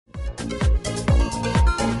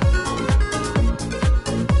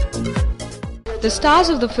The stars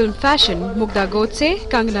of the film Fashion, Mugdha Ghodse,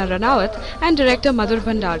 Kangana Ranaut and director Madhur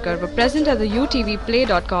Bhandarkar were present at the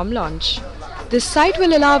utvplay.com launch. This site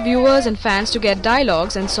will allow viewers and fans to get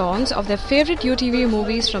dialogues and songs of their favorite UTV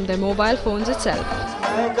movies from their mobile phones itself.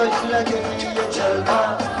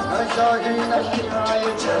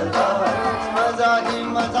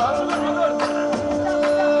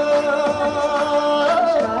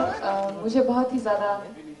 मुझे बहुत ही ज़्यादा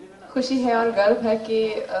खुशी है और गर्व है कि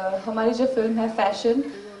हमारी जो फिल्म है फैशन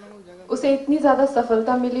उसे इतनी ज़्यादा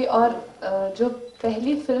सफलता मिली और जो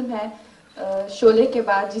पहली फिल्म है शोले के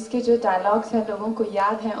बाद जिसके जो डायलॉग्स हैं लोगों को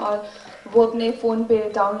याद हैं और वो अपने फ़ोन पे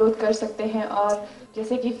डाउनलोड कर सकते हैं और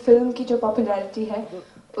जैसे कि फिल्म की जो पॉपुलैरिटी है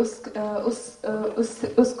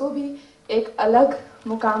उसको भी एक अलग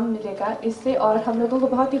मुकाम मिलेगा इससे और हम लोगों को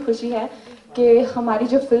बहुत ही खुशी है कि हमारी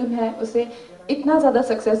जो फिल्म है उसे इतना ज़्यादा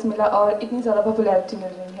सक्सेस मिला और इतनी ज़्यादा पॉपुलैरिटी मिल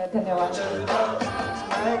रही है। धन्यवाद।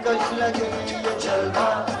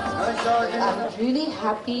 I'm really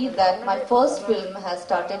happy that my first film has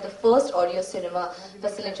started the first audio cinema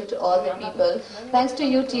facility to all the people. Thanks to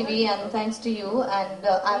you TV and thanks to you, and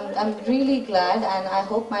I'm really glad and I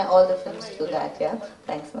hope my all the films do that. Yeah,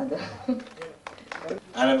 thanks, Madhur.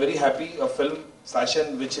 And I'm very happy a film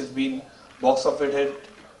Fashion which has been box office hit,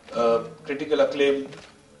 critical acclaim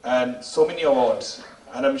and so many awards,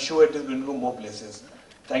 and I'm sure it is going to go more places.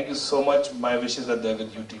 Thank you so much. My wishes are there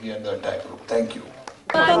with UTV and the entire group. Thank you.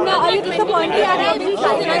 Kangana, are you disappointed at the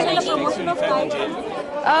promotion of Kite?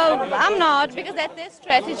 I'm not, because that's their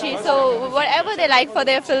strategy. So whatever they like for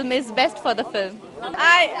their film is best for the film.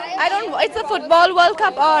 I don't. It's a football World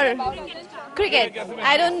Cup or cricket.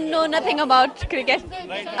 I don't know nothing about cricket.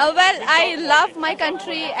 Well, I love my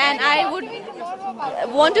country and I would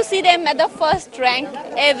want to see them at the first rank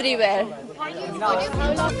everywhere.